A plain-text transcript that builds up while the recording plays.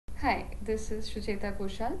Hi, this is Sucheta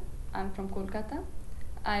Ghoshal. I'm from Kolkata.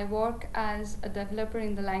 I work as a developer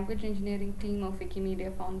in the language engineering team of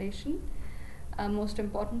Wikimedia Foundation. Most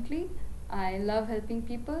importantly, I love helping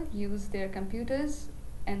people use their computers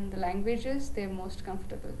in the languages they're most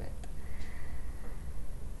comfortable with.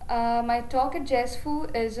 My talk at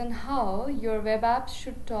JSFoo is on how your web apps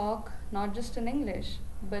should talk not just in English,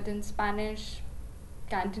 but in Spanish,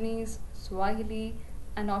 Cantonese, Swahili,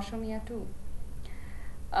 and Oshomiya too.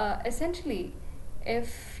 Essentially,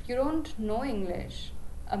 if you don't know English,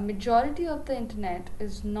 a majority of the internet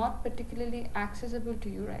is not particularly accessible to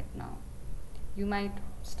you right now. You might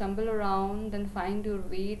stumble around and find your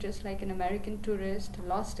way just like an American tourist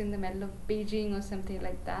lost in the middle of Beijing or something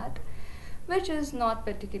like that, which is not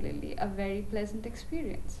particularly a very pleasant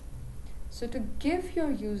experience. So, to give your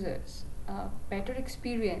users a better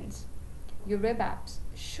experience, your web apps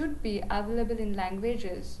should be available in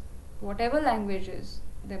languages, whatever languages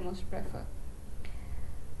they most prefer.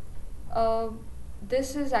 Uh,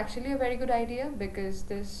 this is actually a very good idea because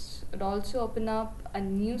this would also open up a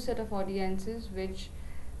new set of audiences which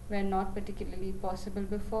were not particularly possible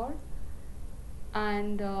before.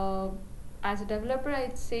 And as a developer,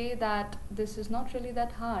 I'd say that this is not really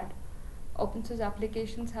that hard. Open source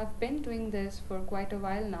applications have been doing this for quite a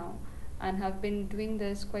while now and have been doing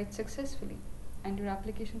this quite successfully, and your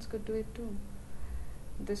applications could do it too.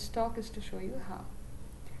 This talk is to show you how.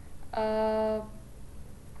 Uh,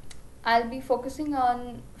 I'll be focusing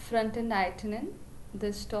on front-end iTunen.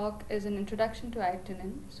 This talk is an introduction to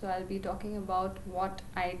iTunen, so I'll be talking about what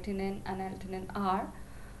iTunen and iTunen are,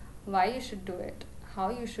 why you should do it,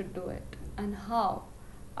 how you should do it, and how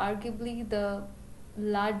arguably the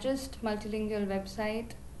largest multilingual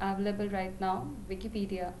website available right now,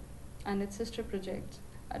 Wikipedia, and its sister projects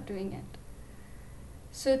are doing it.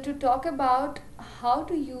 So to talk about how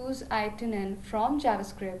to use iTunen from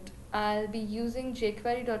JavaScript, I'll be using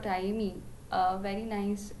jQuery.ime, a very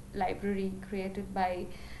nice library created by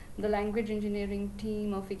the language engineering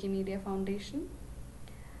team of Wikimedia Foundation.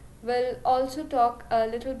 We'll also talk a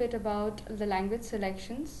little bit about the language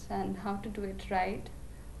selections and how to do it right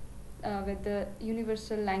with the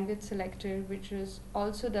universal language selector, which is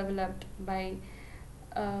also developed by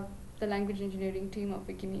uh, the language engineering team of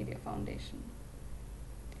Wikimedia Foundation.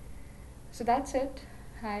 So that's it.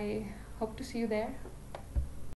 I hope to see you there.